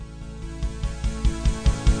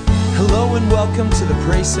Hello and welcome to the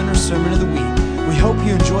Praise Center Sermon of the Week. We hope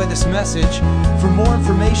you enjoy this message. For more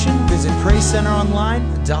information, visit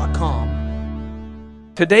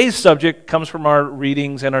PraiseCenterOnline.com. Today's subject comes from our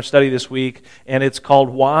readings and our study this week, and it's called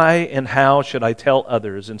Why and How Should I Tell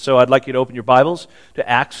Others? And so I'd like you to open your Bibles to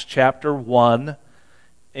Acts chapter 1,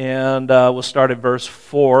 and we'll start at verse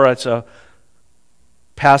 4. It's a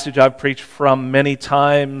passage I've preached from many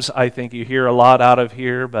times. I think you hear a lot out of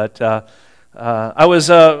here, but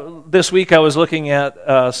this week I was looking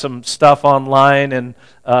at some stuff online and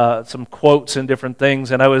some quotes and different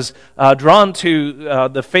things, and I was drawn to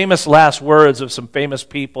the famous last words of some famous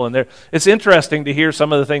people, and it's interesting to hear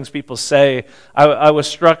some of the things people say. I was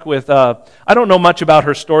struck with, I don't know much about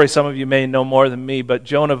her story, some of you may know more than me, but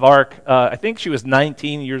Joan of Arc, I think she was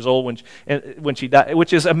 19 years old when she died,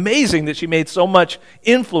 which is amazing that she made so much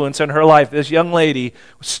influence in her life. This young lady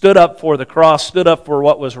stood up for the cross, stood up for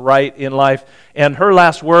what was right in life, and her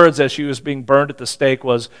last words as she was being burned at the stake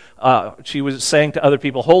was, she was saying to other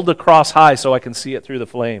people, "Hold the cross high so I can see it through the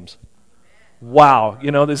flames." Wow,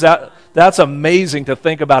 that's amazing to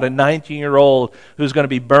think about, a 19-year-old who's going to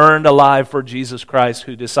be burned alive for Jesus Christ,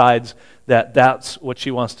 who decides that that's what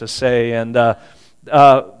she wants to say. And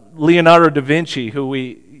Leonardo da Vinci, who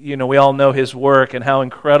we all know his work and how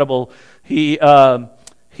incredible he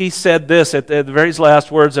said this at the very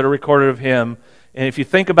last words that are recorded of him. And if you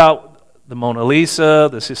think about the Mona Lisa,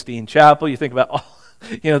 the Sistine Chapel, you think about all,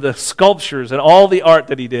 the sculptures and all the art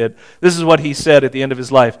that he did. This is what he said at the end of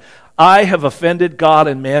his life. "I have offended God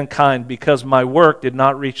and mankind because my work did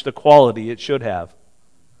not reach the quality it should have."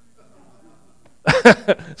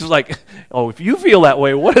 It's like, if you feel that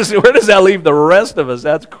way, where does that leave the rest of us?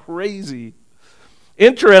 That's crazy.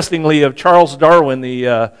 Interestingly, of Charles Darwin,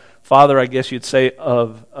 the father, I guess you'd say,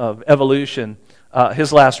 of evolution,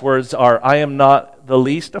 his last words are, "I am not the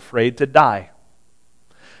least afraid to die."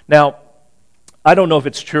 Now, I don't know if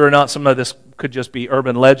it's true or not. Some of this could just be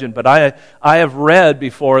urban legend, but I have read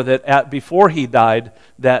before that before he died,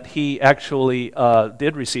 that he actually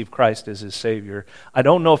did receive Christ as his Savior. I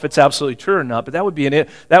don't know if it's absolutely true or not, but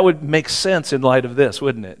that would make sense in light of this,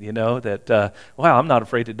 wouldn't it? That wow, I'm not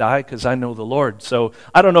afraid to die because I know the Lord. So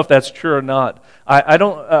I don't know if that's true or not. I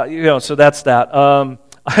don't. So that's that.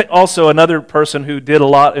 Also, another person who did a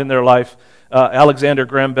lot in their life, Alexander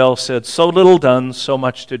Graham Bell, said, "So little done, so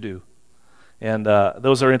much to do." And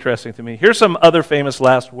those are interesting to me. Here's some other famous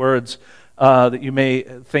last words that you may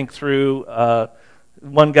think through.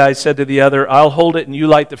 One guy said to the other, "I'll hold it and you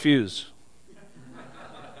light the fuse."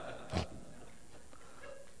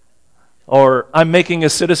 Or, "I'm making a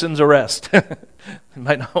citizen's arrest." You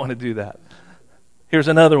might not want to do that. Here's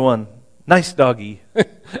another one. "Nice doggy."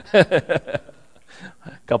 A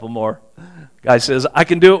couple more. Guy says, "I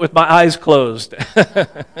can do it with my eyes closed."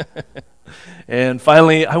 And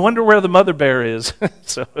finally, "I wonder where the mother bear is."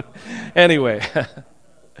 So, anyway.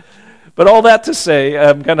 But all that to say,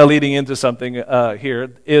 I'm kind of leading into something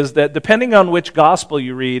here, is that depending on which gospel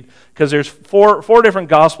you read, because there's four different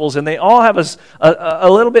gospels, and they all have a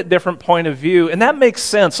little bit different point of view, and that makes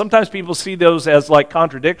sense. Sometimes people see those as like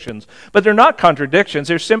contradictions, but they're not contradictions.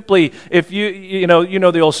 They're simply, if you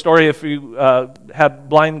know the old story, if you had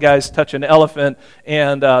blind guys touch an elephant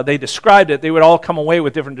and they described it, they would all come away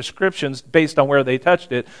with different descriptions based on where they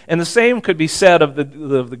touched it. And the same could be said of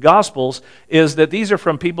the Gospels, is that these are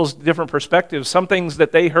from people's different perspectives. Some things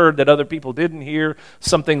that they heard that other people didn't hear,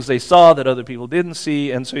 some things they saw that other people didn't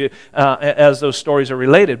see, and so as those stories are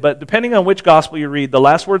related. But depending on which gospel you read, the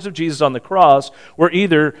last words of Jesus on the cross were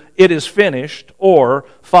either, "It is finished," or,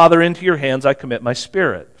 "Father, into your hands I commit my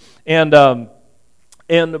spirit." But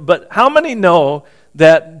how many know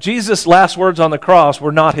that Jesus' last words on the cross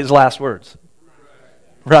were not his last words?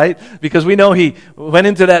 Right? Because we know he went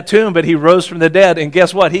into that tomb, but he rose from the dead, and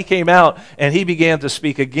guess what? He came out and he began to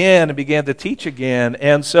speak again and began to teach again,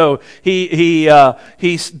 and so he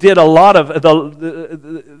did a lot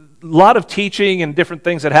of teaching and different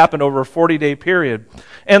things that happened over a 40-day period.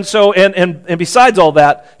 And so, and besides all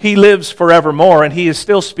that, he lives forevermore, and he is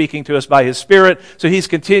still speaking to us by his Spirit, so he's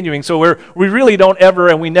continuing. So we really don't ever,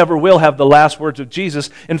 and we never will have the last words of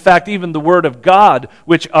Jesus. In fact, even the Word of God,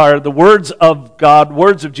 which are the words of God,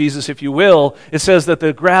 words of Jesus, if you will, it says that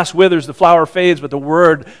the grass withers, the flower fades, but the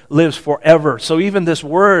Word lives forever. So even this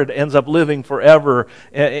Word ends up living forever,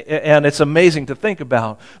 and it's amazing to think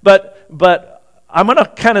about. But I'm going to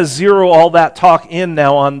kind of zero all that talk in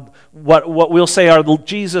now on what we'll say are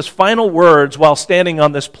Jesus' final words while standing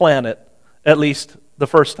on this planet, at least the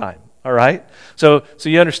first time. All right? So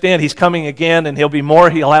you understand he's coming again, and he'll be more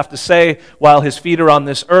he'll have to say while his feet are on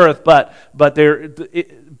this earth. But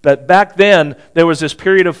back then, there was this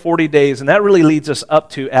period of 40 days, and that really leads us up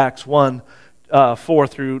to Acts 1, 4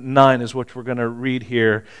 through 9 is what we're going to read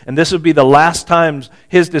here. And this would be the last time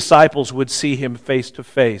his disciples would see him face to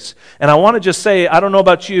face. And I want to just say, I don't know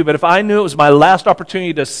about you, but if I knew it was my last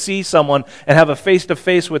opportunity to see someone and have a face to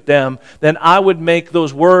face with them, then I would make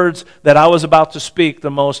those words that I was about to speak the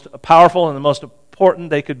most powerful and the most important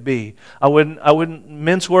they could be. I wouldn't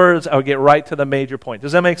mince words. I would get right to the major point.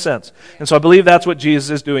 Does that make sense? And so I believe that's what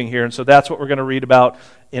Jesus is doing here. And so that's what we're going to read about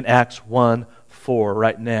in Acts 1:4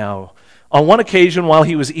 right now. On one occasion, while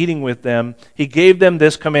he was eating with them, he gave them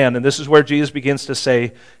this command, and this is where Jesus begins to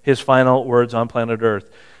say his final words on planet Earth.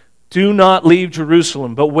 Do not leave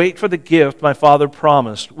Jerusalem, but wait for the gift my Father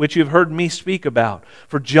promised, which you've heard me speak about.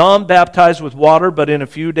 For John baptized with water, but in a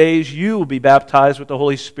few days you will be baptized with the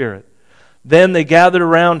Holy Spirit. Then they gathered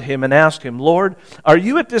around him and asked him, Lord, are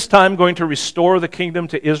you at this time going to restore the kingdom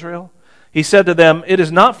to Israel? He said to them, it is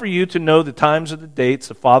not for you to know the times or the dates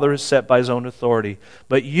the Father has set by his own authority,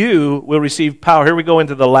 but you will receive power. Here we go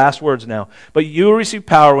into the last words now. But you will receive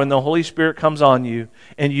power when the Holy Spirit comes on you,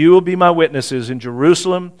 and you will be my witnesses in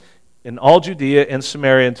Jerusalem, in all Judea and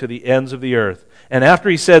Samaria, and to the ends of the earth. And after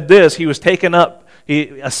he said this, he was taken up.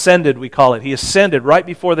 He ascended, we call it. He ascended right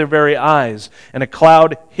before their very eyes, and a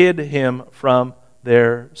cloud hid him from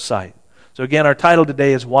their sight. So again, our title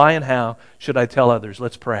today is Why and How Should I Tell Others?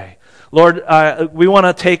 Let's pray. Lord, we want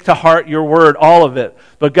to take to heart your word, all of it.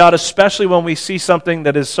 But God, especially when we see something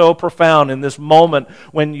that is so profound in this moment,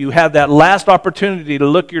 when you have that last opportunity to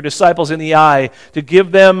look your disciples in the eye, to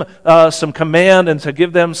give them some command and to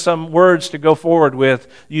give them some words to go forward with,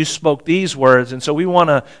 you spoke these words. And so we want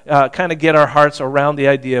to kind of get our hearts around the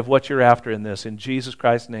idea of what you're after in this, in Jesus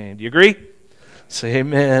Christ's name. Do you agree? Say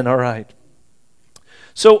amen. All right.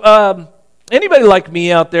 So, anybody like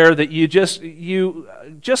me out there that you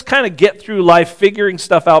just kind of get through life figuring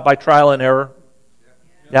stuff out by trial and error?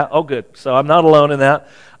 Yeah. Oh, good. So I'm not alone in that.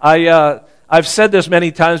 I've said this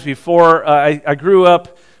many times before. I grew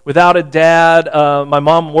up without a dad. My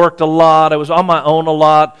mom worked a lot. I was on my own a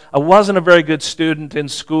lot. I wasn't a very good student in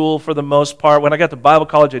school for the most part. When I got to Bible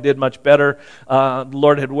college, I did much better. The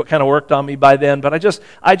Lord had kind of worked on me by then. But I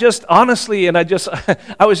just honestly, and I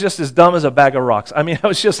was just as dumb as a bag of rocks. I mean, I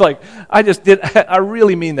was just like, I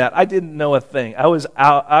really mean that. I didn't know a thing. I was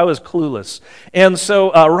clueless. And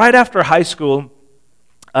so right after high school,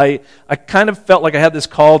 I kind of felt like I had this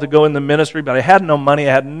call to go in the ministry, but I had no money.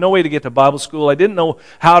 I had no way to get to Bible school. I didn't know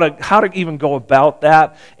how to even go about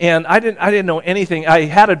that, and I didn't know anything. I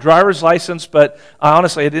had a driver's license, but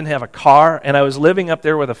honestly, I didn't have a car, and I was living up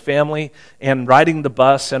there with a family and riding the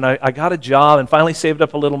bus, and I got a job and finally saved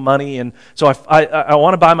up a little money, and so I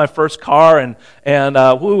want to buy my first car, and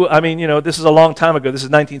I mean, this is a long time ago. This is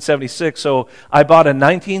 1976, so I bought a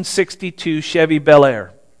 1962 Chevy Bel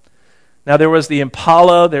Air. Now, there was the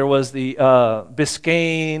Impala, there was the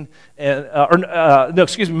Biscayne,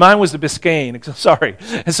 mine was the Biscayne, sorry.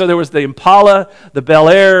 And so there was the Impala, the Bel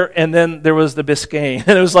Air, and then there was the Biscayne.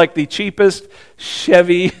 And it was like the cheapest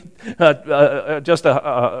Chevy, just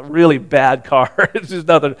a really bad car. It's just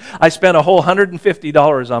nothing. I spent a whole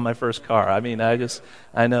 $150 on my first car. I mean,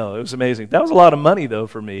 I know, it was amazing. That was a lot of money, though,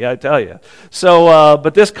 for me, I tell you. So,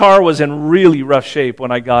 but this car was in really rough shape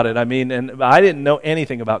when I got it. I mean, and I didn't know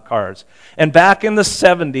anything about cars. And back in the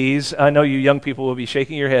 70s, I know you young people will be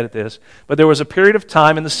shaking your head at this, but there was a period of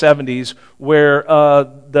time in the 70s where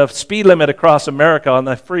the speed limit across America on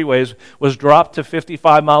the freeways was dropped to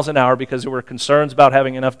 55 miles an hour because there were concerns about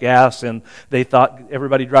having enough gas, and they thought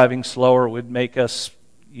everybody driving slower would make us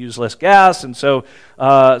use less gas, and so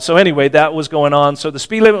anyway, that was going on. So the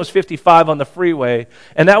speed limit was 55 on the freeway,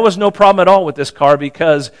 and that was no problem at all with this car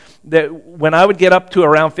because when I would get up to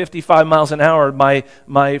around 55 miles an hour,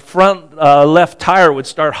 my front left tire would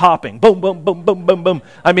start hopping, boom, boom, boom, boom, boom, boom.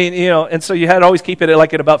 I mean, and so you had to always keep it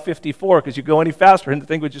at about 54 because you go any faster and the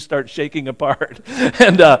thing would just start shaking apart.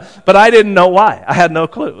 And but I didn't know why. I had no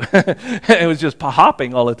clue. It was just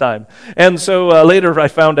hopping all the time. And so later I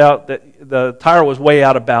found out that the tire was way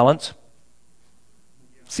out of balance.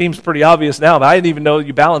 Seems pretty obvious now, but I didn't even know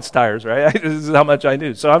you balance tires, right? This is how much I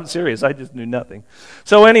knew. So I'm serious. I just knew nothing.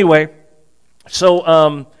 So anyway,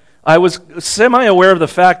 I was semi-aware of the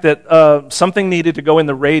fact that something needed to go in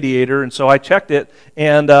the radiator, and so I checked it,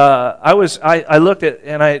 and I looked at,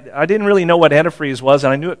 and I didn't really know what antifreeze was,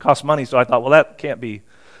 and I knew it cost money, so I thought, well, that can't be,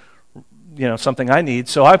 something I need.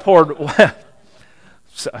 So I poured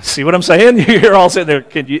See what I'm saying? You're all sitting there.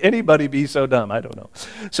 Can anybody be so dumb? I don't know.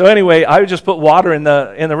 So anyway, I would just put water in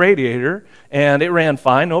the radiator, and it ran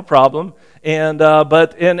fine, no problem. And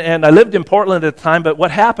I lived in Portland at the time. But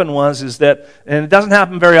what happened is that, and it doesn't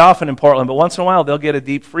happen very often in Portland, but once in a while they'll get a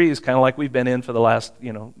deep freeze, kind of like we've been in for the last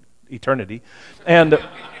eternity, and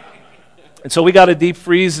so we got a deep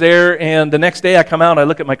freeze there. And the next day I come out, I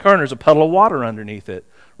look at my car, and there's a puddle of water underneath it,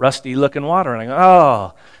 rusty looking water, and I go,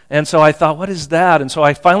 oh. And so I thought, what is that? And so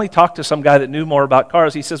I finally talked to some guy that knew more about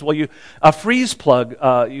cars. He says, well, a freeze plug,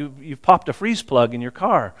 you've popped a freeze plug in your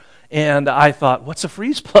car. And I thought, what's a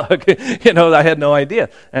freeze plug? I had no idea.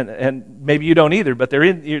 And maybe you don't either, but they're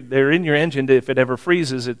in your engine. If it ever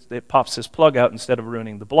freezes, it pops this plug out instead of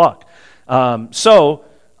ruining the block.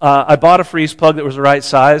 I bought a freeze plug that was the right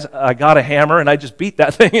size. I got a hammer, and I just beat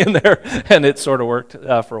that thing in there, and it sort of worked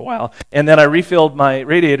for a while. And then I refilled my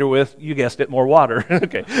radiator with, you guessed it, more water.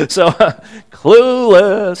 Okay, so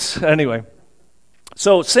clueless. Anyway,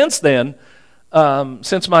 so since then,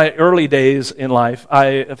 since my early days in life,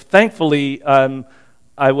 thankfully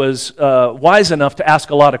I was wise enough to ask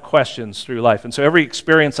a lot of questions through life. And so every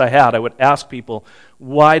experience I had, I would ask people,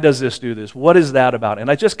 why does this do this? What is that about? And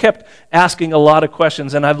I just kept asking a lot of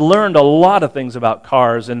questions, and I've learned a lot of things about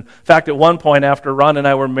cars. And in fact, at one point after Ron and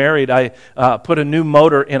I were married, I put a new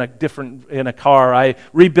motor in a car. I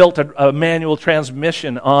rebuilt a manual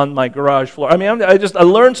transmission on my garage floor. I mean, I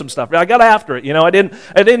learned some stuff. I got after it.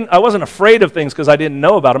 I wasn't afraid of things because I didn't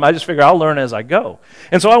know about them. I just figured I'll learn as I go.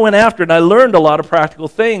 And so I went after it, and I learned a lot of practical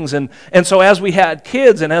things. And so as we had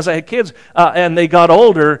kids, and as I had kids, and they got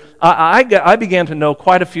older, I began to know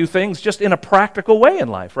quite a few things just in a practical way in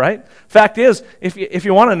life, right? Fact is, if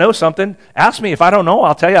you want to know something, ask me. If I don't know,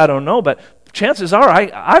 I'll tell you I don't know. But chances are,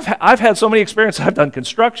 I've had so many experiences. I've done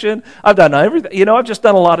construction. I've done everything. I've just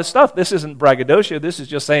done a lot of stuff. This isn't braggadocio. This is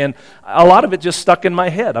just saying a lot of it just stuck in my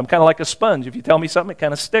head. I'm kind of like a sponge. If you tell me something, it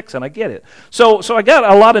kind of sticks, and I get it. So I got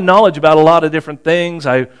a lot of knowledge about a lot of different things.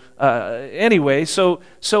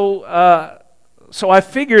 So I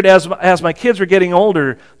figured as my kids were getting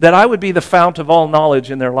older that I would be the fount of all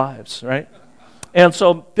knowledge in their lives, right? And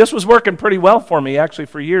so this was working pretty well for me, actually,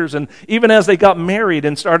 for years. And even as they got married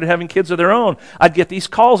and started having kids of their own, I'd get these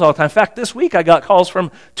calls all the time. In fact, this week I got calls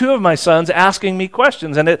from two of my sons asking me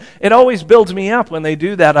questions. And it always builds me up when they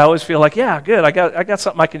do that. I always feel like, yeah, good, I got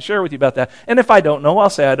something I can share with you about that. And if I don't know, I'll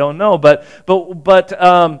say I don't know. But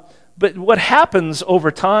what happens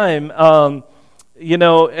over time,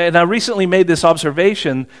 and I recently made this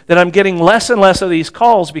observation that I'm getting less and less of these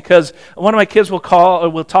calls because one of my kids will call or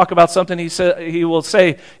will talk about something. He will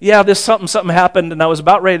say, yeah, this something happened, and I was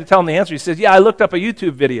about ready to tell him the answer. He says, yeah, I looked up a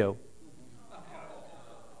YouTube video.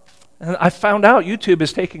 And I found out YouTube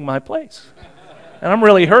is taking my place. And I'm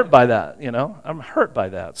really hurt by that, I'm hurt by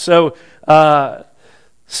that.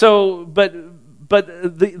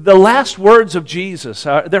 But the last words of Jesus,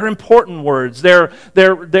 they're important words. They're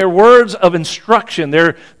words of instruction.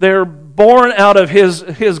 They're born out of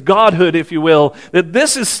his godhood, if you will. That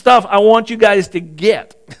this is stuff I want you guys to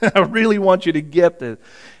get. I really want you to get this.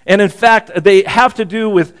 And in fact, they have to do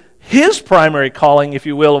with his primary calling, if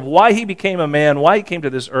you will, of why he became a man, why he came to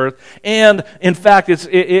this earth. And in fact,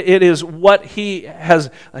 it is what he has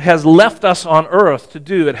left us on earth to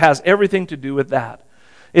do. It has everything to do with that.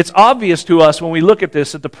 It's obvious to us when we look at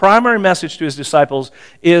this that the primary message to his disciples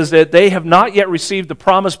is that they have not yet received the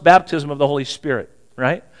promised baptism of the Holy Spirit,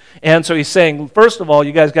 right? And so he's saying, first of all,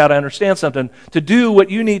 you guys got to understand something. To do what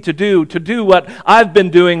you need to do what I've been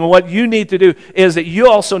doing, what you need to do is that you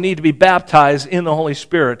also need to be baptized in the Holy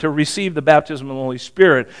Spirit, to receive the baptism of the Holy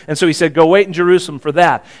Spirit. And so he said, go wait in Jerusalem for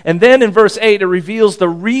that. And then in verse 8, it reveals the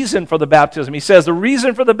reason for the baptism. He says the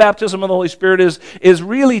reason for the baptism of the Holy Spirit is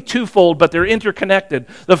really twofold, but they're interconnected.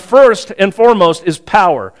 The first and foremost is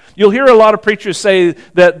power. You'll hear a lot of preachers say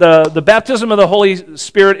that the baptism of the Holy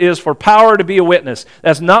Spirit is for power to be a witness.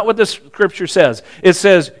 That's not what the Scripture says. It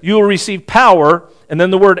says you will receive power, and then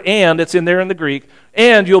the word "and," it's in there in the Greek,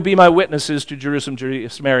 and you'll be my witnesses to Jerusalem, Judea,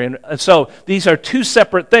 Samaria. And so these are two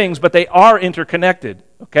separate things, but they are interconnected.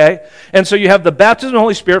 Okay? And so you have the baptism of the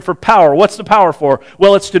Holy Spirit for power. What's the power for?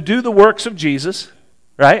 Well, it's to do the works of Jesus,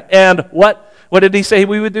 right? And what did he say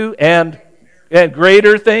we would do? And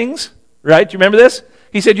greater things, right? Do you remember this?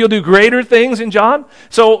 He said, you'll do greater things in John.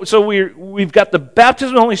 So we've got the baptism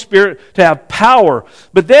of the Holy Spirit to have power.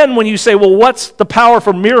 But then when you say, well, what's the power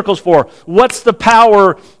for miracles for? What's the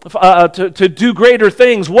power to do greater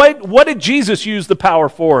things? What did Jesus use the power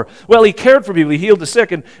for? Well, he cared for people. He healed the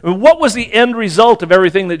sick. And what was the end result of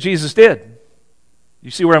everything that Jesus did?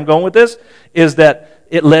 You see where I'm going with this? Is that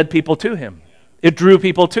it led people to him. It drew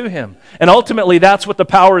people to him. And ultimately, that's what the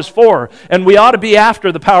power is for. And we ought to be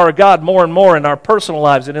after the power of God more and more in our personal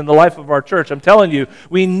lives and in the life of our church. I'm telling you,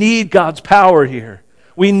 we need God's power here.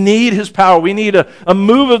 We need his power. We need a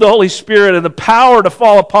move of the Holy Spirit and the power to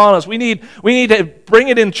fall upon us. We need to bring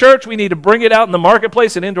it in church. We need to bring it out in the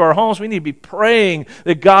marketplace and into our homes. We need to be praying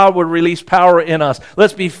that God would release power in us.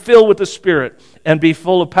 Let's be filled with the Spirit and be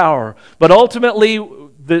full of power. But ultimately,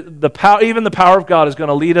 the power, even the power of God is going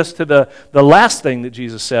to lead us to the last thing that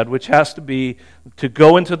Jesus said, which has to be to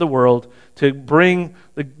go into the world, to bring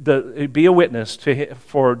be a witness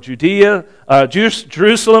for Judea,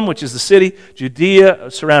 Jerusalem, which is the city, Judea,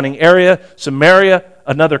 surrounding area, Samaria,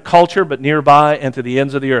 another culture, but nearby, and to the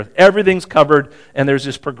ends of the earth. Everything's covered, and there's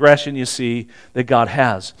this progression you see that God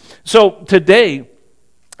has. So today,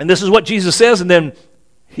 and this is what Jesus says, and then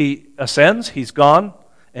he ascends, he's gone,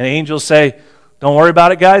 and angels say, don't worry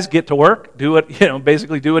about it, guys. Get to work. Do what,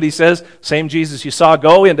 basically do what he says. Same Jesus you saw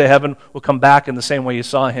go into heaven will come back in the same way you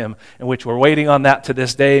saw him, in which we're waiting on that to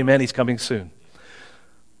this day. Amen. He's coming soon.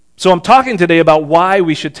 So I'm talking today about why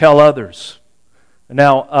we should tell others.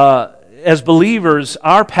 Now, as believers,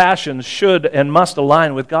 our passions should and must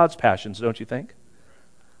align with God's passions, don't you think?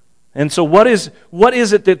 And so what is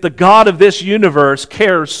it that the God of this universe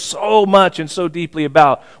cares so much and so deeply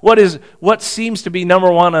about? What seems to be number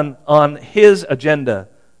one on his agenda?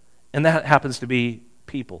 And that happens to be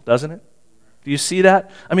people, doesn't it? Do you see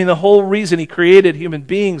that? I mean, the whole reason he created human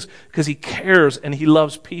beings because he cares and he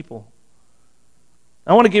loves people.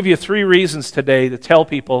 I want to give you 3 reasons today to tell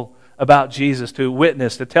people about Jesus, to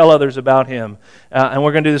witness, to tell others about him. And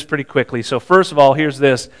we're going to do this pretty quickly. So first of all, here's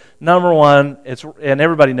this. Number one, and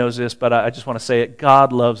everybody knows this, but I just want to say it,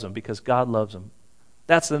 God loves them because God loves them.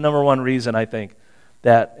 That's the number one reason, I think.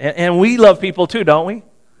 And we love people too, don't we?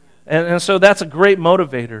 And so that's a great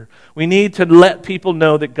motivator. We need to let people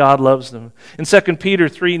know that God loves them. In 2 Peter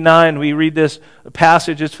 3:9, we read this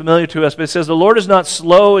passage. It's familiar to us, but it says, the Lord is not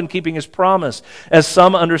slow in keeping his promise, as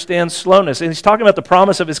some understand slowness. And he's talking about the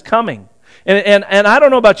promise of his coming. And I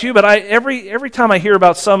don't know about you, but every time I hear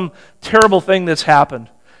about some terrible thing that's happened,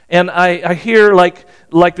 and I hear like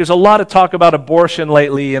there's a lot of talk about abortion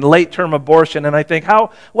lately and late-term abortion, and I think,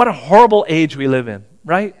 what a horrible age we live in,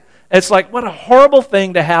 right? It's like, what a horrible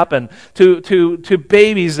thing to happen to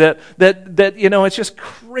babies that it's just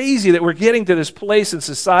crazy that we're getting to this place in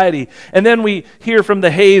society. And then we hear from the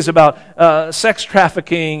Hayes about sex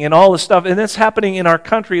trafficking and all this stuff, and that's happening in our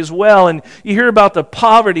country as well. And you hear about the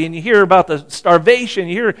poverty, and you hear about the starvation,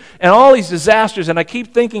 and all these disasters, and I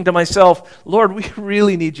keep thinking to myself, Lord, we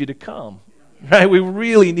really need you to come, right? We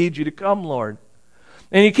really need you to come, Lord.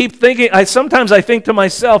 And you keep thinking, sometimes I think to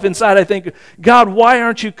myself inside, I think, God, why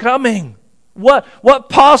aren't you coming? What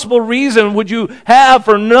possible reason would you have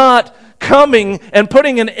for not coming and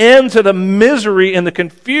putting an end to the misery and the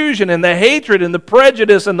confusion and the hatred and the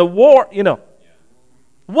prejudice and the war,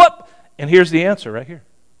 What? And here's the answer right here.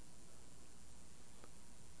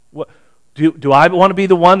 What, do I want to be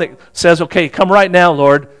the one that says, okay, come right now,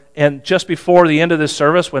 Lord, and just before the end of this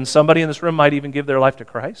service, when somebody in this room might even give their life to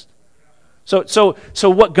Christ? So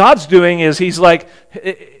what God's doing is he's like,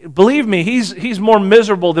 believe me, he's more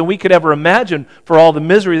miserable than we could ever imagine for all the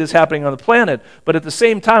misery that's happening on the planet. But at the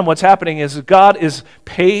same time, what's happening is God is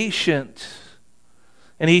patient.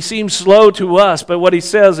 And he seems slow to us, but what he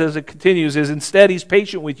says as it continues is instead he's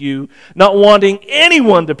patient with you, not wanting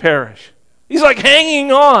anyone to perish. He's like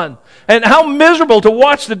hanging on. And how miserable to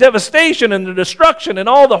watch the devastation and the destruction and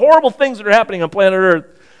all the horrible things that are happening on planet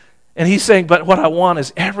Earth. And he's saying, but what I want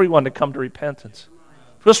is everyone to come to repentance.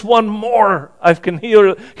 Just one more. I can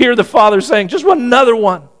hear the Father saying, just one another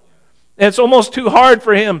one. And it's almost too hard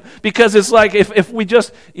for him because it's like if we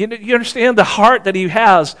just, you understand the heart that he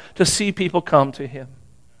has to see people come to him.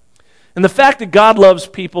 And the fact that God loves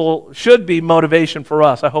people should be motivation for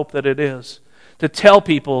us. I hope that it is. To tell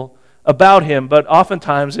people about him, but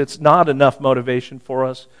oftentimes it's not enough motivation for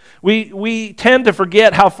us. We tend to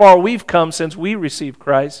forget how far we've come since we received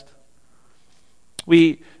Christ.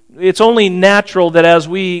 It's only natural that as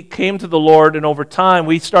we came to the Lord and over time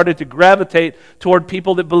we started to gravitate toward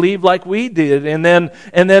people that believed like we did, and then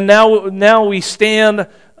now we stand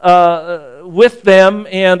with them,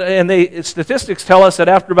 and statistics tell us that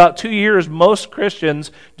after about 2 years, most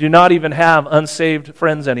Christians do not even have unsaved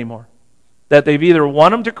friends anymore. That they've either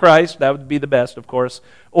won them to Christ, that would be the best, of course,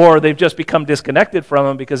 or they've just become disconnected from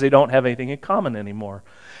them because they don't have anything in common anymore.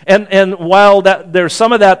 And while there's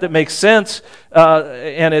some of that makes sense,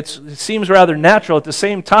 and it seems rather natural, at the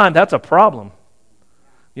same time, that's a problem.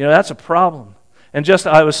 That's a problem. And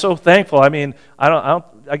I was so thankful. I mean,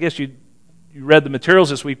 I guess you you read the materials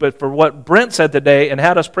this week, but for what Brent said today and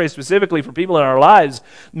had us pray specifically for people in our lives,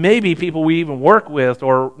 maybe people we even work with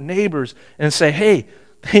or neighbors, and say, hey,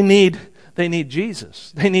 they need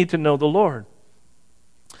Jesus. They need to know the Lord.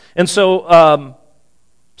 And so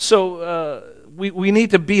we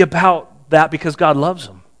need to be about that because God loves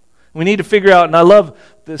them. We need to figure out, and I love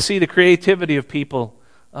to see the creativity of people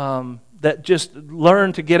that just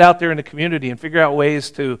learn to get out there in the community and figure out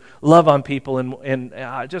ways to love on people and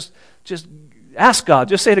just ask God.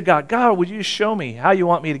 Just say to God, God, would you show me how you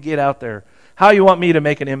want me to get out there, how you want me to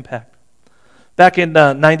make an impact. Back in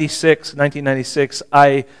 1996,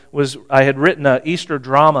 I had written an Easter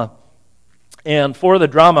drama, and for the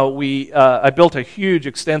drama, I built a huge,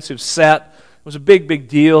 extensive set. It was a big, big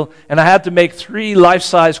deal, and I had to make 3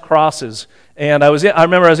 life-size crosses. And I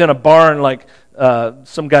remember I was in a barn, like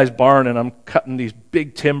some guy's barn, and I'm cutting these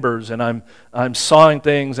big timbers, and I'm sawing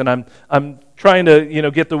things, and I'm trying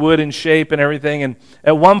to get the wood in shape and everything. And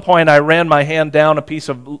at one point, I ran my hand down a piece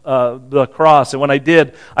of the cross, and when I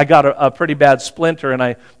did, I got a pretty bad splinter, and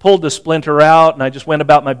I pulled the splinter out, and I just went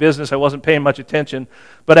about my business. I wasn't paying much attention,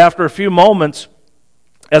 but after a few moments,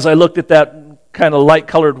 as I looked at that kind of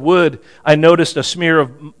light-colored wood, I noticed a smear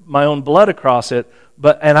of my own blood across it.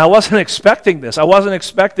 And I wasn't expecting this. I wasn't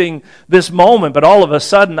expecting this moment, but all of a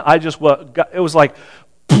sudden, it was like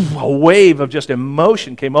a wave of just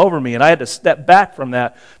emotion came over me, and I had to step back from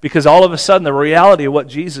that because all of a sudden, the reality of what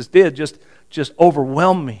Jesus did just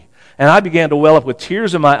overwhelmed me. And I began to well up with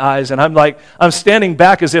tears in my eyes, and I'm standing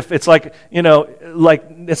back as if it's like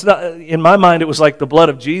it's not, in my mind, it was like the blood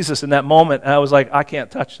of Jesus in that moment, and I was like, I can't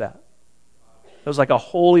touch that. It was like a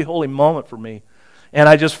holy, holy moment for me. And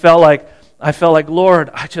I felt like, Lord,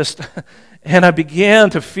 and I began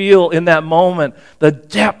to feel in that moment the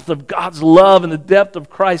depth of God's love and the depth of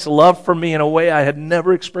Christ's love for me in a way I had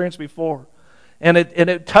never experienced before. And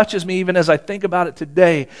it touches me even as I think about it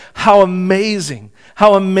today, how amazing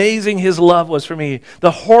His love was for me. The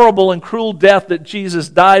horrible and cruel death that Jesus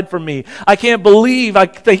died for me. I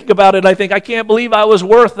think about it and I think, I can't believe I was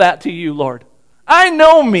worth that to you, Lord. I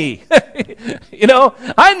know me.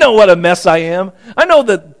 I know what a mess I am. I know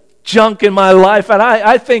the junk in my life, and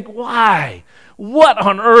I think, why? What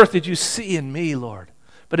on earth did you see in me, Lord?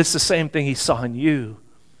 But it's the same thing He saw in you,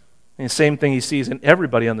 and the same thing He sees in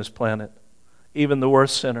everybody on this planet, even the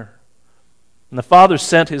worst sinner. And the Father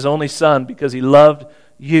sent His only Son because He loved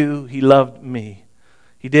you, He loved me.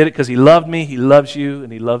 He did it because He loved me, He loves you,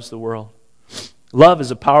 and He loves the world. Love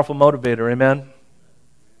is a powerful motivator, amen?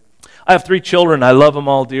 I have 3 children. I love them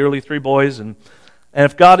all dearly, 3 boys. And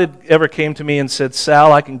if God had ever came to me and said,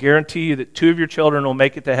 Sal, I can guarantee you that 2 of your children will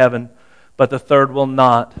make it to heaven, but the 3rd will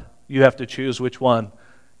not. You have to choose which one.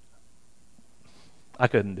 I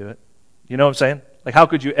couldn't do it. You know what I'm saying? Like, how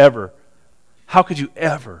could you ever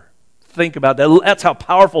think about that? That's how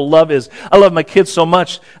powerful love is. I love my kids so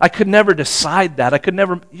much. I could never decide that.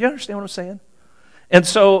 You understand what I'm saying? And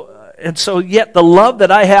so yet the love that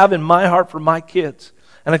I have in my heart for my kids,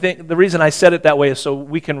 and I think the reason I said it that way is so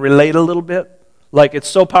we can relate a little bit. Like, it's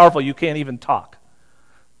so powerful you can't even talk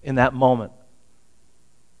in that moment.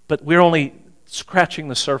 But we're only scratching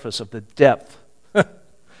the surface of the depth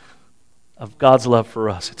of God's love for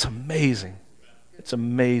us. It's amazing. It's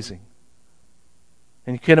amazing.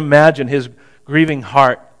 And you can imagine His grieving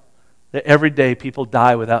heart that every day people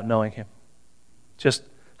die without knowing Him. Just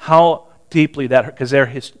how deeply that hurt, because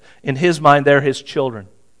in His mind, they're His children.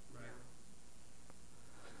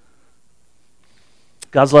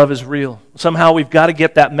 God's love is real. Somehow we've got to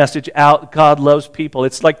get that message out. God loves people.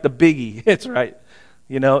 It's like the biggie. It's right.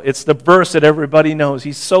 It's the verse that everybody knows.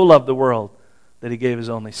 He so loved the world that He gave His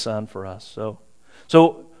only Son for us.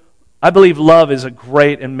 So I believe love is a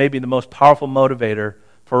great and maybe the most powerful motivator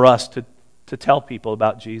for us to tell people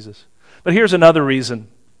about Jesus. But here's another reason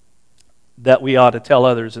that we ought to tell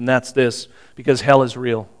others, and that's this, because hell is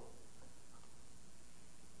real.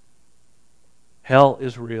 Hell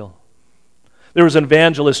is real. There was an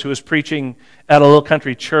evangelist who was preaching at a little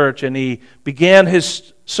country church, and he began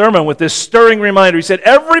his sermon with this stirring reminder. He said,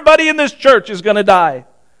 everybody in this church is going to die.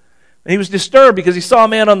 And he was disturbed because he saw a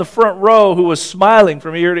man on the front row who was smiling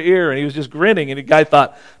from ear to ear, and he was just grinning, and the guy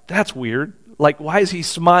thought, that's weird. Like, why is he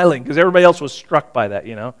smiling? Because everybody else was struck by that,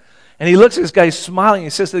 And he looks at this guy smiling, and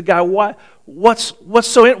he says to the guy, why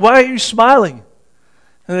are you smiling?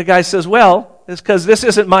 And the guy says, well, it's because this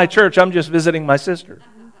isn't my church. I'm just visiting my sister.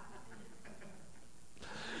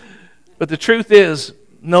 But the truth is,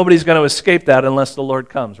 nobody's going to escape that unless the Lord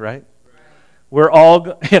comes, right? We're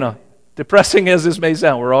all, depressing as this may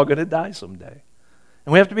sound, we're all going to die someday.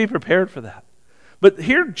 And we have to be prepared for that. But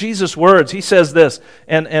hear Jesus' words. He says this,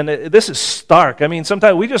 and this is stark. I mean,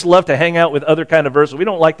 sometimes we just love to hang out with other kind of verses. We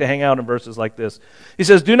don't like to hang out in verses like this. He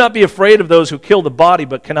says, "Do not be afraid of those who kill the body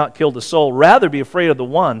but cannot kill the soul. Rather be afraid of the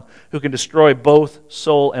one who can destroy both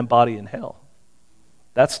soul and body in hell."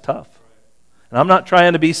 That's tough. And I'm not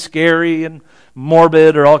trying to be scary and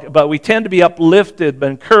morbid but we tend to be uplifted, but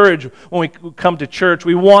encouraged when we come to church.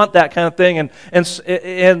 We want that kind of thing,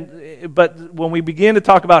 but when we begin to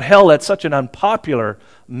talk about hell, that's such an unpopular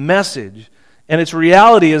message, and its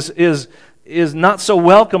reality is not so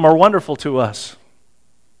welcome or wonderful to us.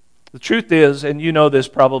 The truth is, and you know this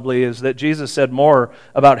probably, is that Jesus said more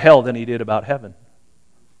about hell than he did about heaven.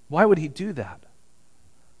 Why would he do that?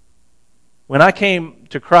 When I came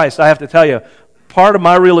to Christ, I have to tell you, part of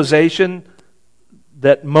my realization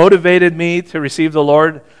that motivated me to receive the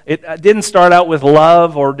Lord, it didn't start out with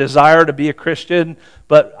love or desire to be a Christian,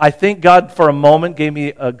 but I think God for a moment gave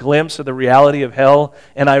me a glimpse of the reality of hell,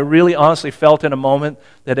 and I really honestly felt in a moment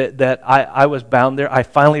that I was bound there. I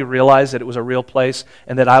finally realized that it was a real place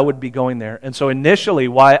and that I would be going there. And so initially,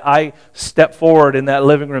 why I stepped forward in that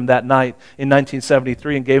living room that night in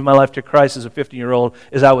 1973 and gave my life to Christ as a 15-year-old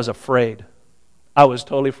is I was afraid. I was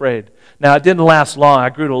totally afraid. Now, it didn't last long. I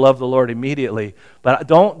grew to love the Lord immediately. But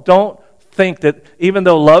don't think that even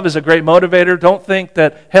though love is a great motivator, don't think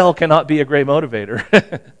that hell cannot be a great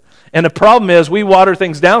motivator. And the problem is we water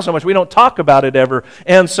things down so much, we don't talk about it ever.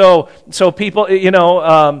 And so people,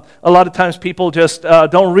 a lot of times people just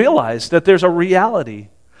don't realize that there's a reality.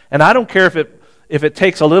 And I don't care if it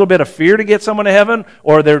takes a little bit of fear to get someone to heaven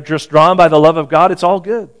or they're just drawn by the love of God, it's all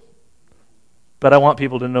good. But I want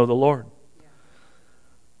people to know the Lord.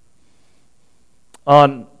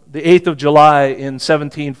 On the 8th of July in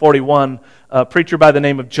 1741, a preacher by the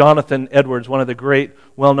name of Jonathan Edwards, one of the great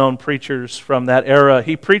well-known preachers from that era,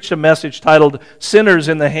 he preached a message titled, "Sinners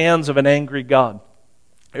in the Hands of an Angry God."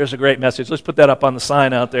 Here's a great message. Let's put that up on the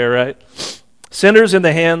sign out there, right? Sinners in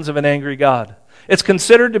the Hands of an Angry God. It's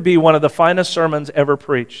considered to be one of the finest sermons ever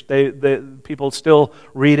preached. People still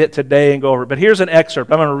read it today and go over it. But here's an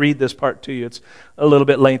excerpt. I'm going to read this part to you. It's a little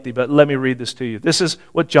bit lengthy, but let me read this to you. This is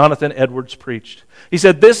what Jonathan Edwards preached. He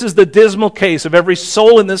said, "This is the dismal case of every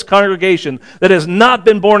soul in this congregation that has not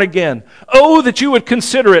been born again. Oh, that you would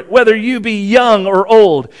consider it, whether you be young or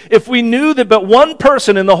old. If we knew that but one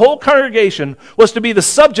person in the whole congregation was to be the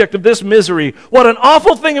subject of this misery, what an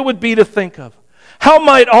awful thing it would be to think of. How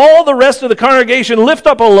might all the rest of the congregation lift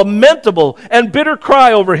up a lamentable and bitter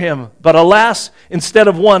cry over him? But alas, instead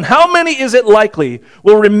of one, how many is it likely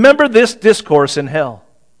will remember this discourse in hell?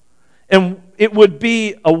 And it would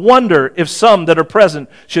be a wonder if some that are present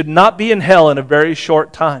should not be in hell in a very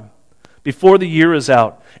short time, before the year is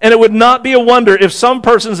out. And it would not be a wonder if some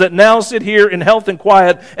persons that now sit here in health and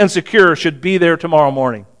quiet and secure should be there tomorrow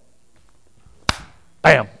morning."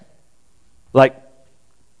 Bam!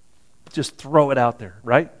 Just throw it out there,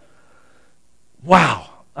 right? Wow.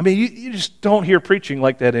 I mean, you just don't hear preaching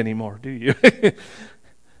like that anymore, do you?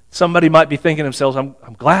 Somebody might be thinking to themselves, I'm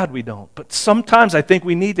glad we don't. But sometimes I think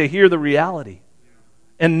we need to hear the reality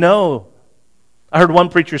and know. I heard one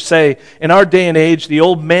preacher say, in our day and age, the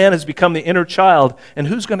old man has become the inner child, and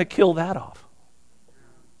who's going to kill that off?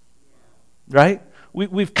 Right?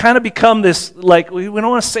 We've kind of become this, we don't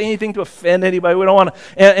want to say anything to offend anybody. We don't want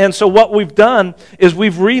to, and so what we've done is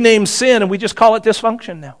we've renamed sin and we just call it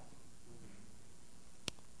dysfunction now.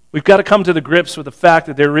 We've got to come to the grips with the fact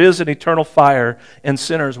that there is an eternal fire and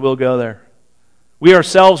sinners will go there. We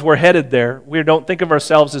ourselves were headed there. We don't think of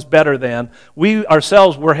ourselves as better than. We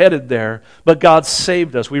ourselves were headed there, but God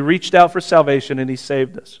saved us. We reached out for salvation and He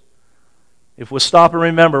saved us. If we'll stop and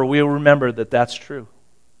remember, we'll remember that that's true.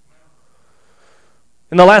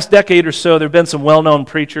 In the last decade or so, there have been some well-known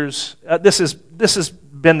preachers. This has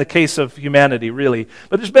been the case of humanity, really.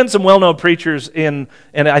 But there's been some well-known preachers and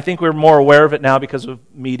I think we're more aware of it now because of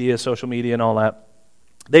media, social media, and all that.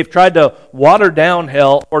 They've tried to water down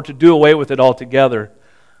hell or to do away with it altogether.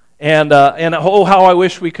 And oh, how I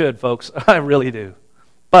wish we could, folks. I really do.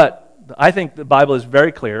 But I think the Bible is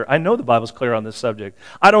very clear. I know the Bible's clear on this subject.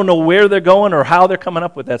 I don't know where they're going or how they're coming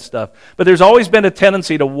up with that stuff. But there's always been a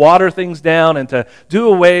tendency to water things down and to do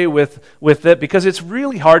away with it because it's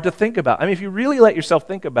really hard to think about. I mean, if you really let yourself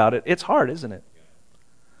think about it, it's hard, isn't it?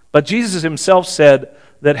 But Jesus himself said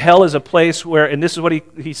that hell is a place where, and this is what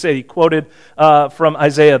he said, he quoted from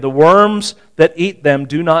Isaiah, "The worms that eat them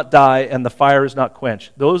do not die, and the fire is not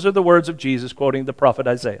quenched." Those are the words of Jesus quoting the prophet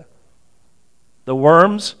Isaiah. The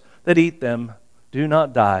worms that eat them do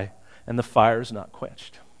not die, and the fire is not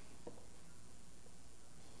quenched.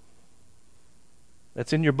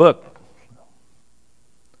 That's in your book.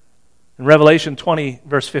 In Revelation 20,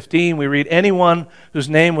 verse 15, we read, anyone whose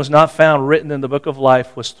name was not found written in the book of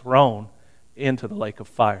life was thrown into the lake of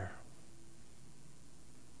fire.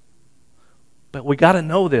 But we got to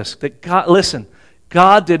know this, that God, listen,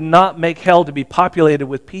 God did not make hell to be populated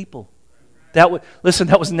with people. That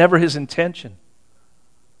was never his intention.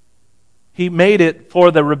 He made it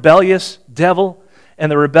for the rebellious devil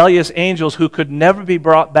and the rebellious angels who could never be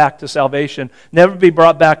brought back to salvation, never be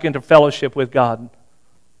brought back into fellowship with God.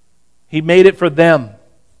 He made it for them.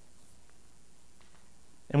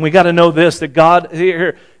 And we got to know this, that God,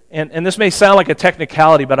 here, and this may sound like a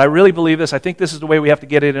technicality, but I really believe this. I think this is the way we have to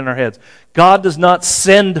get it in our heads. God does not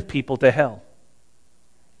send people to hell.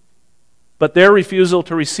 But their refusal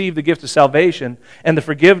to receive the gift of salvation and the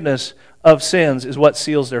forgiveness of sins is what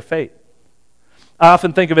seals their fate. I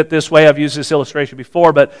often think of it this way. I've used this illustration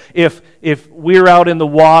before, but if we're out in the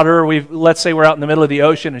water, let's say we're out in the middle of the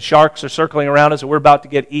ocean and sharks are circling around us and we're about to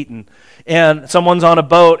get eaten, and someone's on a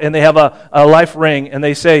boat and they have a life ring and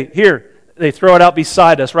they say, here, they throw it out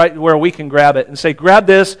beside us, right where we can grab it, and say, grab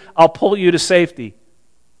this, I'll pull you to safety.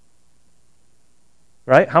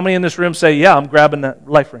 Right? How many in this room say, yeah, I'm grabbing that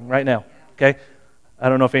life ring right now? Okay? I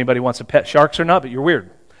don't know if anybody wants to pet sharks or not, but you're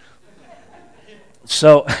weird.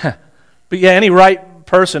 So, but yeah, any right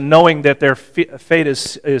person knowing that their fate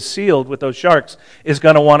is sealed with those sharks is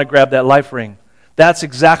going to want to grab that life ring. That's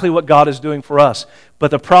exactly what God is doing for us. But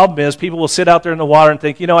the problem is people will sit out there in the water and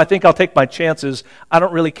think, I think I'll take my chances. I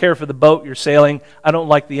don't really care for the boat you're sailing. I don't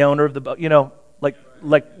like the owner of the boat.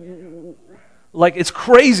 Like it's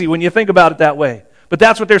crazy when you think about it that way. But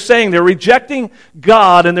that's what they're saying. They're rejecting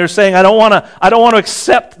God and they're saying, I don't want to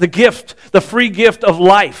accept the gift, the free gift of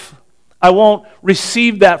life. I won't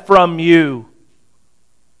receive that from you.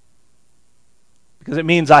 Because it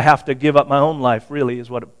means I have to give up my own life, really, is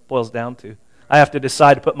what it boils down to. I have to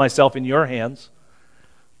decide to put myself in your hands,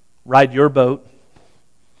 ride your boat,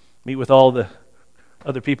 meet with all the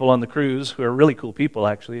other people on the cruise who are really cool people,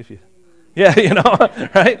 actually.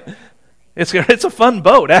 Right? It's a fun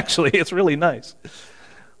boat, actually. It's really nice.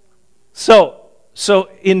 So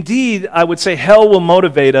indeed, I would say hell will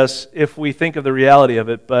motivate us if we think of the reality of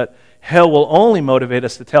it, but hell will only motivate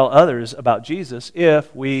us to tell others about Jesus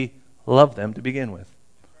if we love them to begin with.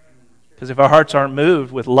 Because if our hearts aren't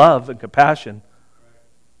moved with love and compassion,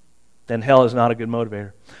 then hell is not a good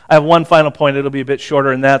motivator. I have one final point. It'll be a bit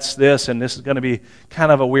shorter, and that's this, and this is going to be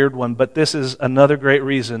kind of a weird one, but this is another great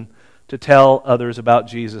reason to tell others about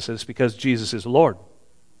Jesus. It's because Jesus is Lord.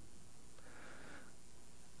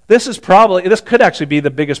 This could actually be the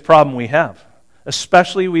biggest problem we have,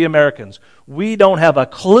 especially we Americans. We don't have a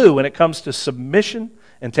clue when it comes to submission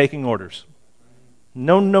and taking orders.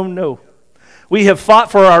 No. We have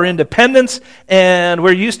fought for our independence, and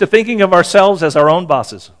we're used to thinking of ourselves as our own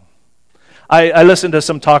bosses. I listen to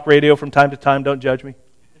some talk radio from time to time. Don't judge me.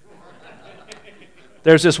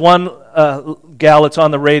 There's this one gal that's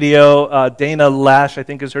on the radio, Dana Lash, I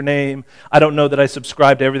think is her name. I don't know that I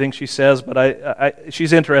subscribe to everything she says, but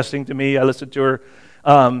she's interesting to me. I listen to her.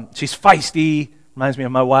 She's feisty, reminds me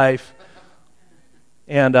of my wife.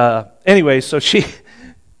 And anyway, so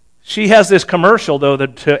she has this commercial, though,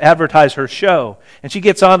 to advertise her show. And she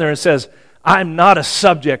gets on there and says, I'm not a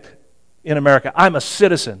subject in America. I'm a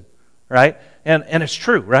citizen, right? And it's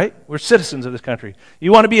true, right? We're citizens of this country.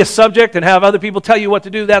 You want to be a subject and have other people tell you what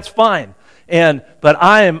to do, that's fine. But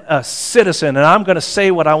I am a citizen, and I'm going to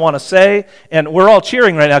say what I want to say. And we're all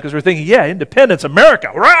cheering right now because we're thinking, yeah, independence,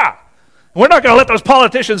 America, rah! We're not going to let those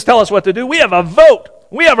politicians tell us what to do. We have a vote.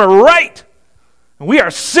 We have a right. We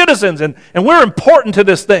are citizens, and we're important to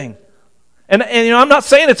this thing. And I'm not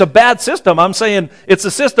saying it's a bad system. I'm saying it's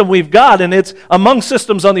a system we've got, and it's among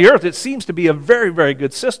systems on the earth. It seems to be a very, very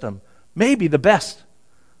good system. Maybe the best,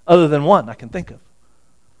 other than one I can think of.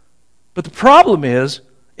 But the problem is,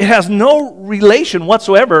 it has no relation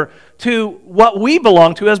whatsoever to what we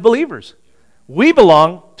belong to as believers. We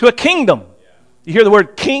belong to a kingdom. You hear the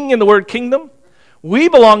word king in the word kingdom? We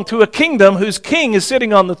belong to a kingdom whose king is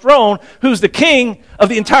sitting on the throne, who's the king of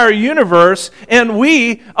the entire universe, and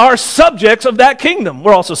we are subjects of that kingdom.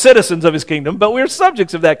 We're also citizens of his kingdom, but we're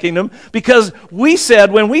subjects of that kingdom because we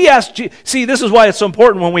said, when we asked, see, this is why it's so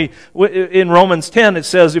important when in Romans 10, it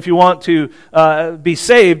says if you want to be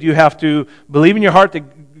saved, you have to believe in your heart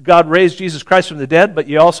that God raised Jesus Christ from the dead, but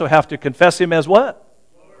you also have to confess him as what?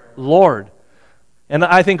 Lord. And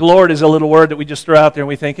I think Lord is a little word that we just throw out there and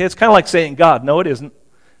we think, hey, it's kind of like saying God. No, it isn't.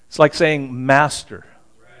 It's like saying master.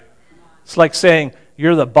 It's like saying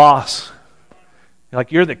you're the boss.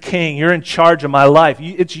 Like you're the king. You're in charge of my life.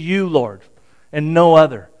 It's you, Lord, and no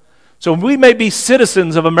other. So we may be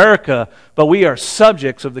citizens of America, but we are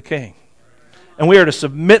subjects of the king. and we are to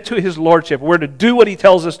submit to His lordship. We're to do what He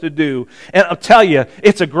tells us to do. And I'll tell you,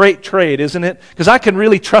 it's a great trade, isn't it? Because I can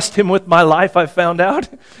really trust Him with my life, I've found out.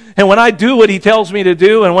 And when I do what He tells me to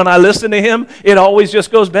do, and when I listen to Him, it always just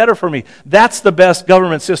goes better for me. That's the best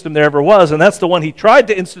government system there ever was, and that's the one He tried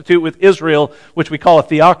to institute with Israel, which we call a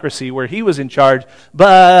theocracy, where He was in charge.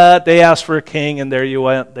 But they asked for a king, and there you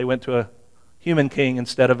went. They went to a human king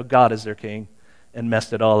instead of a God as their king, and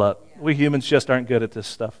messed it all up. We humans just aren't good at this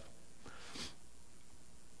stuff.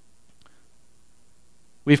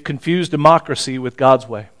 We've confused democracy with God's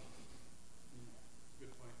way.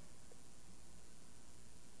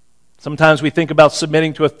 Sometimes we think about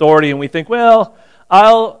submitting to authority and we think, well,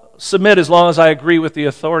 I'll submit as long as I agree with the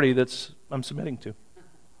authority I'm submitting to.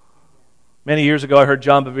 Many years ago I heard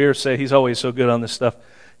John Bevere say, he's always so good on this stuff,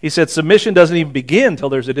 he said, submission doesn't even begin until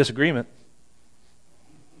there's a disagreement.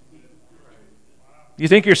 You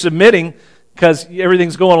think you're submitting because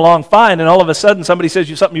everything's going along fine, and all of a sudden somebody says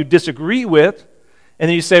you something you disagree with, and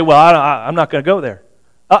then you say, well, I'm not going to go there.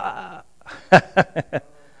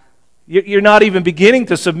 You're not even beginning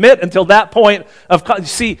to submit until that point of...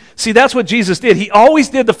 See, that's what Jesus did. He always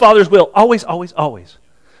did the Father's will. Always, always, always.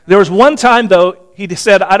 There was one time, though, He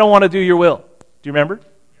said, I don't want to do your will. Do you remember?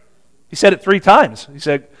 He said it 3 times. He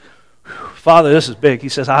said, Father, this is big. He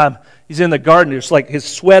says, he's in the garden. It's like his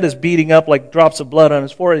sweat is beating up like drops of blood on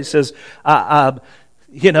his forehead. He says, I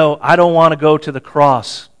don't want to go to the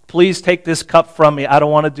cross. Please take this cup from me. I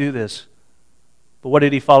don't want to do this. But what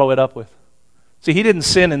did He follow it up with? See, He didn't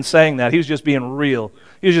sin in saying that. He was just being real.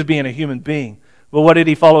 He was just being a human being. But what did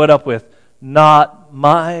He follow it up with? Not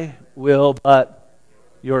my will, but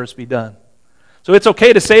yours be done. So it's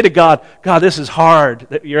okay to say to God, God, this is hard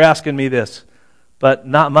that you're asking me this. But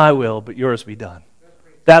not my will, but yours be done.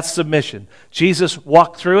 That's submission. Jesus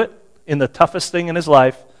walked through it in the toughest thing in His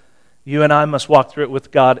life. You and I must walk through it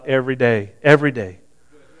with God every day. Every day.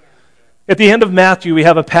 At the end of Matthew, we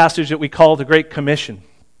have a passage that we call the Great Commission.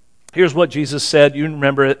 Here's what Jesus said. You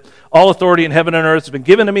remember it. All authority in heaven and earth has been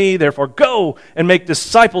given to me. Therefore, go and make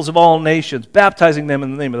disciples of all nations, baptizing them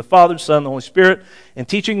in the name of the Father, Son, and the Holy Spirit, and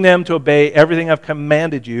teaching them to obey everything I've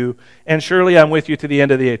commanded you. And surely I'm with you to the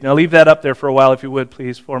end of the age. Now, leave that up there for a while, if you would,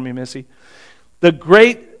 please, for me, Missy. The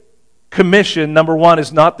Great Commission, number 1,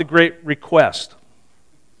 is not the Great Request.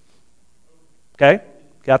 Okay?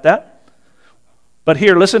 Got that? But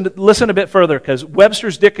here, listen a bit further, because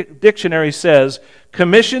Webster's dictionary says,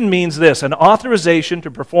 commission means this, an authorization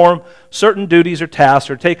to perform certain duties or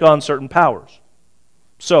tasks or take on certain powers.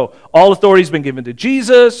 So, all authority has been given to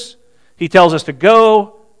Jesus. He tells us to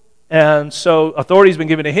go, and so authority has been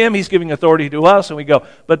given to Him. He's giving authority to us, and we go.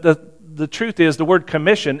 But the truth is, the word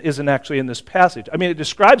commission isn't actually in this passage. I mean, it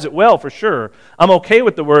describes it well, for sure. I'm okay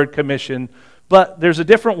with the word commission, but there's a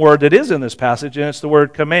different word that is in this passage, and it's the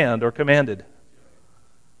word command or commanded.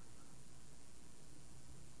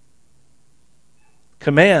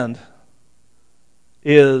 Command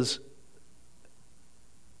is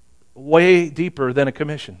way deeper than a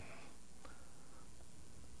commission.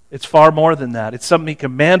 It's far more than that. It's something He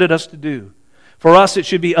commanded us to do. For us, it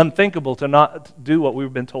should be unthinkable to not do what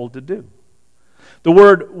we've been told to do. The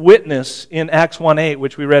word witness in Acts 1:8,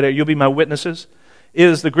 which we read, you'll be my witnesses,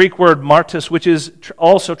 is the Greek word martus, which is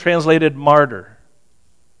also translated martyr.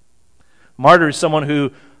 Martyr is someone who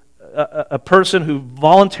a person who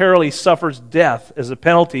voluntarily suffers death as a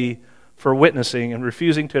penalty for witnessing and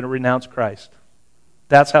refusing to renounce Christ.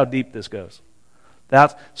 That's how deep this goes.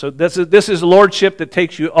 This is lordship that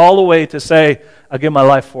takes you all the way to say, I'll give my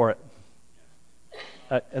life for it.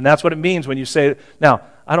 And that's what it means when you say, now,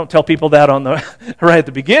 I don't tell people that right at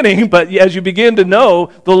the beginning, but as you begin to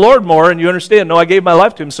know the Lord more and you understand, no, I gave my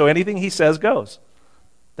life to Him, so anything He says goes.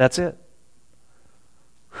 That's it.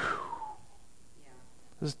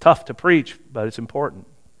 This is tough to preach, but it's important.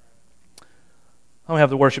 I'm going to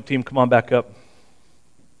have the worship team come on back up.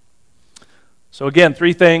 So again,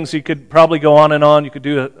 3 things. You could probably go on and on. You could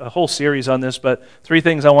do a whole series on this, but 3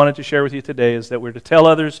 things I wanted to share with you today is that we're to tell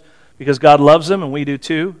others because God loves them, and we do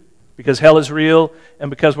too, because hell is real,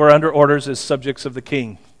 and because we're under orders as subjects of the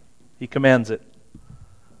King. He commands it.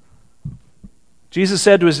 Jesus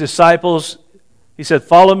said to His disciples, He said,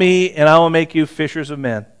 follow me, and I will make you fishers of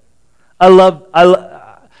men.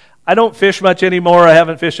 I don't fish much anymore. I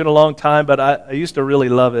haven't fished in a long time, but I used to really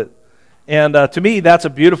love it. And to me, that's a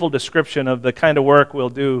beautiful description of the kind of work we'll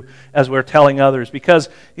do as we're telling others. Because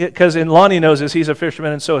Lonnie knows this, he's a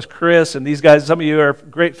fisherman, and so is Chris, and these guys, some of you are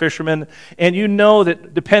great fishermen. And you know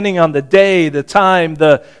that depending on the day, the time,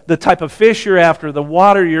 the type of fish you're after, the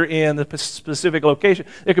water you're in, the specific location,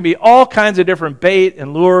 there can be all kinds of different bait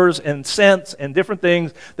and lures and scents and different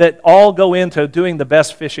things that all go into doing the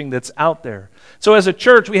best fishing that's out there. So as a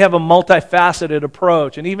church, we have a multifaceted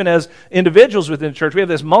approach. And even as individuals within the church, we have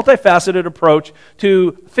this multifaceted approach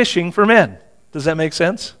to fishing for men. Does that make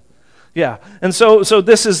sense? Yeah. And so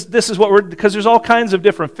this is what we're, because there's all kinds of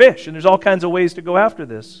different fish, and there's all kinds of ways to go after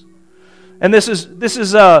this. And this is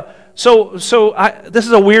a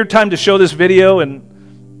weird time to show this video,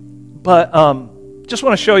 but just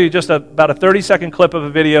want to show you just about a 30-second clip of a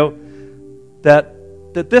video that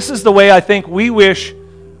this is the way I think we wish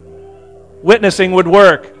witnessing would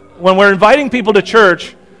work. When we're inviting people to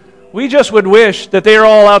church, we just would wish that they are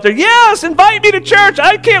all out there. Yes, invite me to church.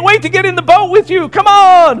 I can't wait to get in the boat with you. Come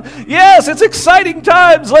on. Yes, it's exciting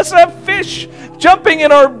times. Let's have fish jumping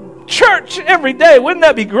in our church every day. Wouldn't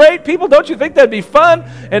that be great? People, don't you think that'd be fun?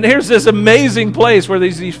 And here's this amazing place where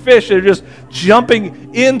these fish are just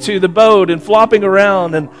jumping into the boat and flopping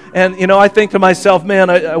around. And I think to myself, man,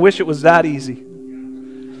 I wish it was that easy.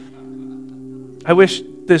 I wish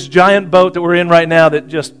this giant boat that we're in right now that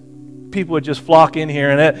just people would just flock in here.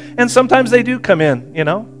 And sometimes they do come in,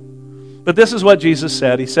 But this is what Jesus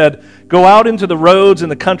said. He said, go out into the roads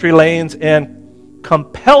and the country lanes and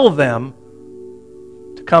compel them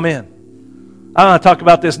to come in. I want to talk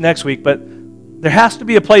about this next week, but there has to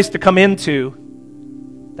be a place to come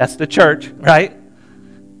into. That's the church, right?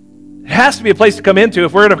 There has to be a place to come into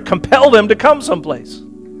if we're going to compel them to come someplace.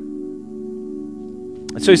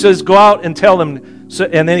 And so he says, go out and tell them.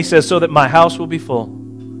 And then he says, so that my house will be full.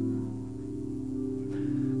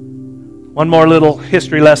 One more little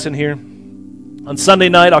history lesson here. On Sunday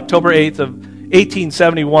night, October 8th of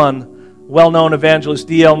 1871, well-known evangelist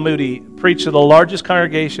D.L. Moody preached to the largest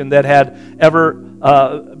congregation that had ever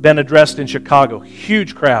been addressed in Chicago.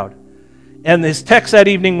 Huge crowd. And his text that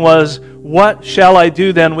evening was, what shall I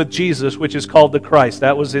do then with Jesus, which is called the Christ?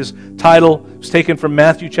 That was his title. It was taken from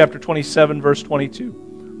Matthew chapter 27, verse 22.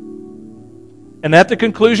 And at the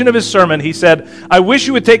conclusion of his sermon, he said, I wish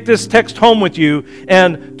you would take this text home with you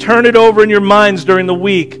and turn it over in your minds during the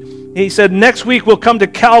week. He said, next week we'll come to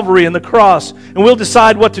Calvary and the cross, and we'll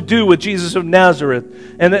decide what to do with Jesus of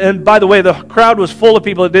Nazareth. And by the way, the crowd was full of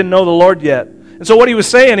people that didn't know the Lord yet. And so what he was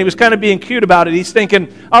saying, he was kind of being cute about it. He's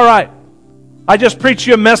thinking, all right, I just preached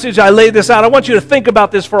you a message. I laid this out. I want you to think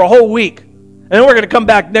about this for a whole week. And then we're going to come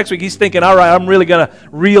back next week. He's thinking, all right, I'm really going to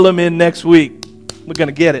reel him in next week. We're going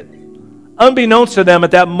to get it. Unbeknownst to them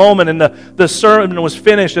at that moment, and the sermon was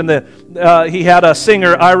finished, and he had a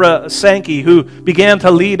singer, Ira Sankey, who began to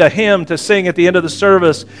lead a hymn to sing at the end of the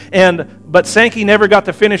service. But Sankey never got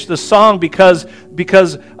to finish the song because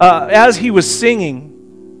as he was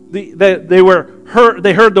singing, they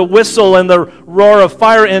heard the whistle and the roar of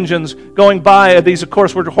fire engines going by. These, of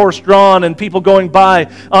course, were horse-drawn, and people going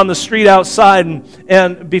by on the street outside.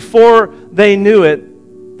 And before they knew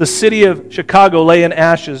it, the city of Chicago lay in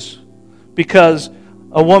ashes, because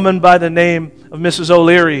a woman by the name of Mrs.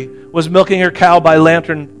 O'Leary was milking her cow by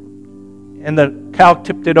lantern, and the cow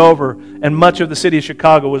tipped it over, and much of the city of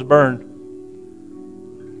Chicago was burned.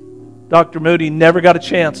 Dr. Moody never got a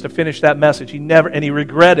chance to finish that message. He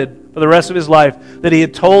regretted for the rest of his life that he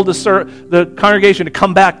had told the congregation to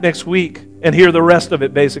come back next week and hear the rest of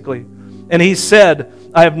it, basically. And he said,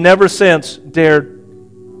 I have never since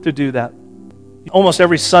dared to do that. Almost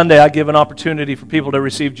every Sunday I give an opportunity for people to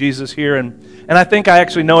receive Jesus here, and I think I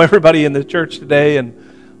actually know everybody in the church today, and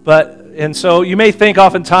so you may think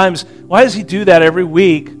oftentimes, why does he do that every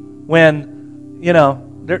week when, a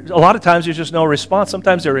lot of times there's just no response.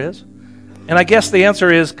 Sometimes there is. And I guess the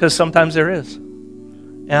answer is because sometimes there is.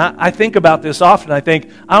 And I think about this often. I think,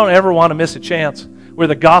 I don't ever want to miss a chance where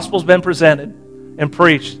the gospel's been presented and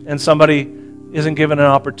preached and somebody isn't given an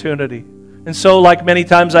opportunity. And so, like many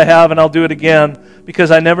times I have, and I'll do it again, because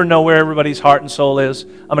I never know where everybody's heart and soul is,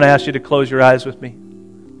 I'm going to ask you to close your eyes with me.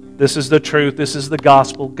 This is the truth. This is the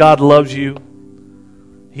gospel. God loves you.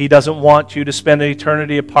 He doesn't want you to spend an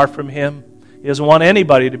eternity apart from Him. He doesn't want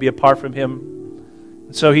anybody to be apart from Him.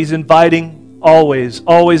 And so He's inviting, always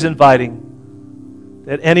inviting,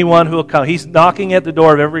 that anyone who will come. He's knocking at the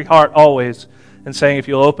door of every heart always and saying, if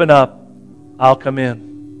you'll open up, I'll come in.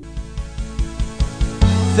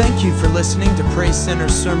 Thank you for listening to Praise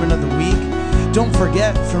Center's Sermon of the Week. Don't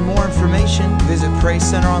forget, for more information, visit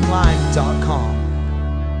PraiseCenterOnline.com.